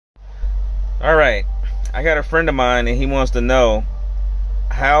All right, I got a friend of mine and he wants to know,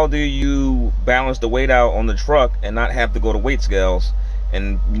 how do you balance the weight out on the truck and not have to go to weight scales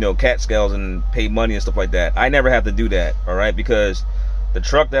and, you know, cat scales and pay money and stuff like that? I never have to do that, all right, because the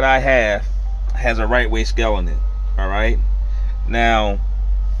truck that I have has a right weight scale in it. All right, now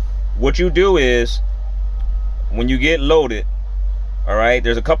what you do is, when you get loaded, all right,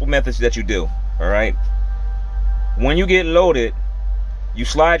 there's a couple methods that you do. All right, when you get loaded, you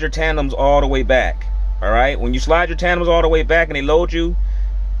slide your tandems all the way back. All right, when you slide your tandems all the way back and they load you,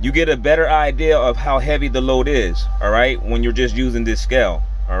 you get a better idea of how heavy the load is. All right, when you're just using this scale.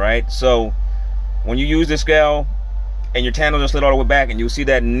 All right, so when you use this scale and your tandems are slid all the way back, and you see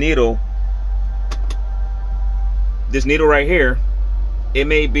that needle, this needle right here, it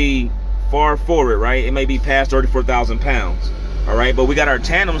may be far forward, right? It may be past 34,000 pounds. All right, but we got our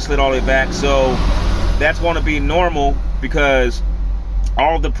tandem slid all the way back, so that's going to be normal because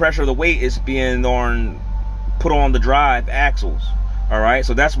all of the pressure of the weight is being put on the drive axles. All right,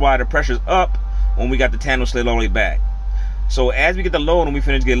 so that's why the pressure's up when we got the tandem slid all the way back. So as we get the load and we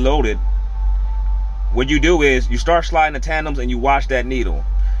finish get loaded, what you do is you start sliding the tandems and you watch that needle.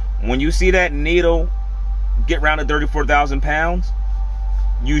 When you see that needle get around to 34,000 pounds,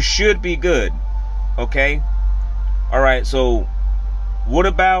 you should be good. Okay, all right, so what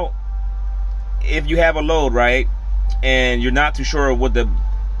about if you have a load, right, and you're not too sure what the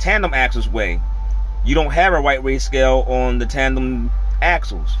tandem axles weigh? You don't have a right weight scale on the tandem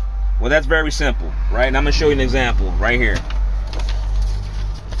axles. Well, that's very simple, right? And I'm gonna show you an example right here.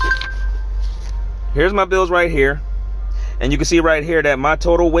 Here's my bills right here, and you can see right here that my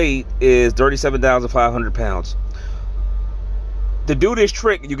total weight is 37,500 pounds. To do this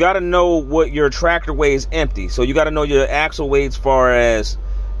trick, you got to know what your tractor weighs empty. So you got to know your axle weights as far as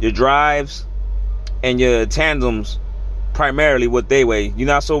your drives and your tandems, primarily what they weigh. You're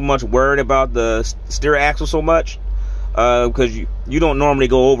not so much worried about the steer axle so much because you don't normally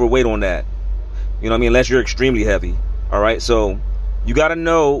go overweight on that, you know what I mean, unless you're extremely heavy. All right, so you got to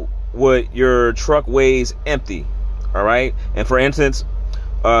know what your truck weighs empty. All right, and for instance,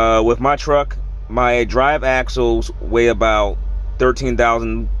 with my truck, my drive axles weigh about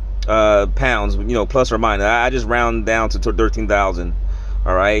 13,000 pounds, you know, plus or minus. I just round down to 13,000.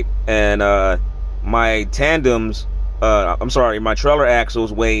 All right, and my tandems, my trailer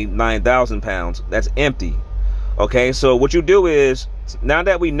axles weigh 9,000 pounds. That's empty. Okay, so what you do is, now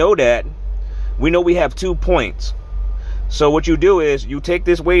that we know that, we know we have 2 points. So what you do is you take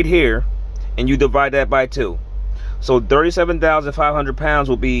this weight here and you divide that by 2. So 37,500 pounds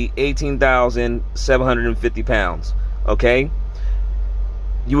will be 18,750 pounds. Okay,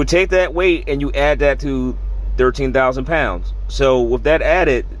 you would take that weight and you add that to 13,000 pounds. So with that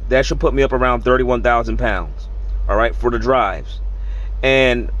added, that should put me up around 31,000 pounds. All right, for the drives.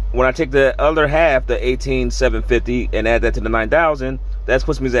 And when I take the other half, the 18,750, and add that to the 9,000, that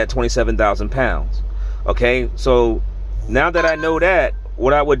puts me at 27,000 pounds. Okay, so now that I know that,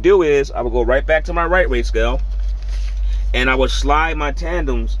 what I would do is I would go right back to my right weight scale and I would slide my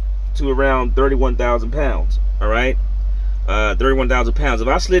tandems to around 31,000 pounds. All right, 31,000 pounds. If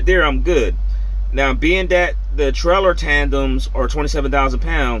I slid there, I'm good. Now, being that the trailer tandems are 27,000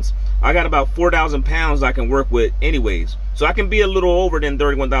 pounds, I got about 4,000 pounds I can work with anyways. So I can be a little over than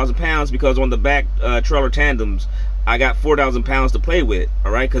 31,000 pounds because on the back trailer tandems, I got 4,000 pounds to play with.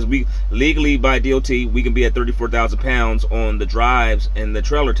 All right, because we legally by D.O.T, we can be at 34,000 pounds on the drives and the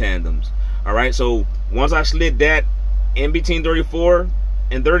trailer tandems. All right, so once I slid that in between 34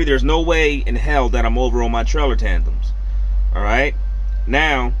 and 30, there's no way in hell that I'm over on my trailer tandems. All right,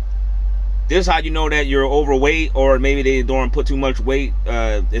 now this is how you know that you're overweight, or maybe they don't put too much weight.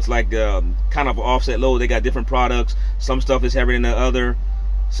 It's like kind of offset load. They got different products. Some stuff is heavier than the other.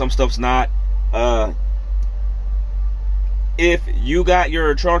 Some stuff's not. If you got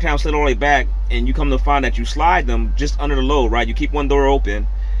your trailer tandems slid all the way back and you come to find that you slide them just under the load, right? You keep one door open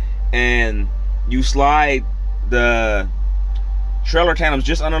and you slide the trailer tandems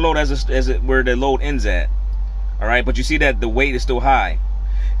just under load where the load ends at. All right, but you see that the weight is still high.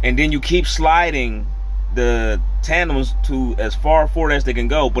 And then you keep sliding the tandems to as far forward as they can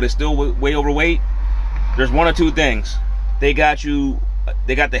go, but it's still way overweight. There's one or two things. They got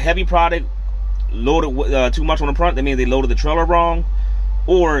the heavy product loaded too much on the front. That means they loaded the trailer wrong,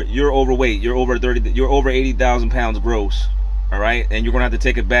 or you're overweight. You're over 80,000 pounds gross. All right, and you're gonna have to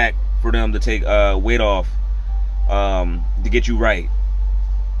take it back for them to take weight off to get you right.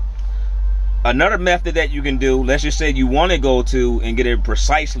 Another method that you can do, let's just say you want to go to and get it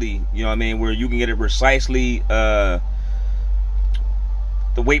precisely, you know what I mean, where you can get it precisely, the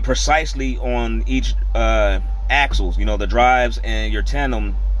weight precisely on each axles, you know, the drives and your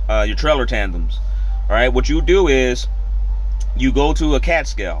tandem your trailer tandems. All right, what you do is you go to a cat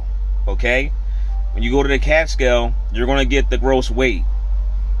scale. Okay, when you go to the cat scale, you're going to get the gross weight.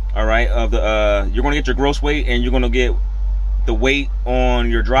 All right, of the you're going to get your gross weight, and you're going to get the weight on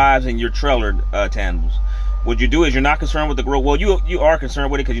your drives and your trailer tandems. What you do is you're not concerned with the gross. Well, you are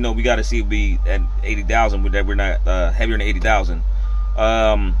concerned with it because you know we got to see it be at 80,000. That we're not heavier than 80,000.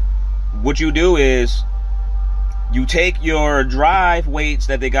 What you do is you take your drive weights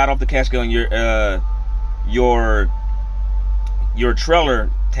that they got off the cat scale and your trailer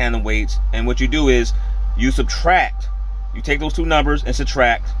tandem weights, and what you do is you subtract. You take those two numbers and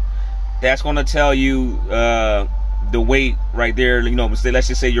subtract. That's going to tell you the weight right there. You know, let's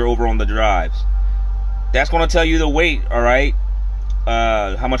just say you're over on the drives. That's going to tell you the weight. All right,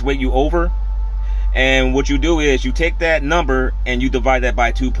 how much weight you over. And what you do is you take that number and you divide that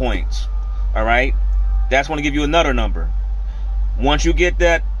by 2 points. All right, that's going to give you another number. Once you get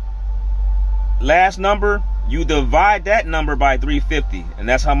that last number, you divide that number by 350, and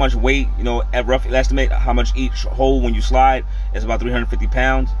that's how much weight, you know, at roughly estimate how much each hole when you slide is about 350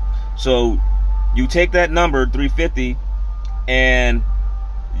 pounds. So you take that number 350 and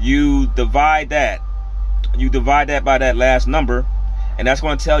you divide that by that last number, and that's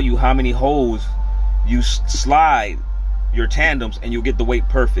going to tell you how many holes you slide your tandems, and you'll get the weight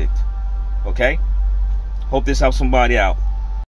perfect. Okay, hope this helps somebody out.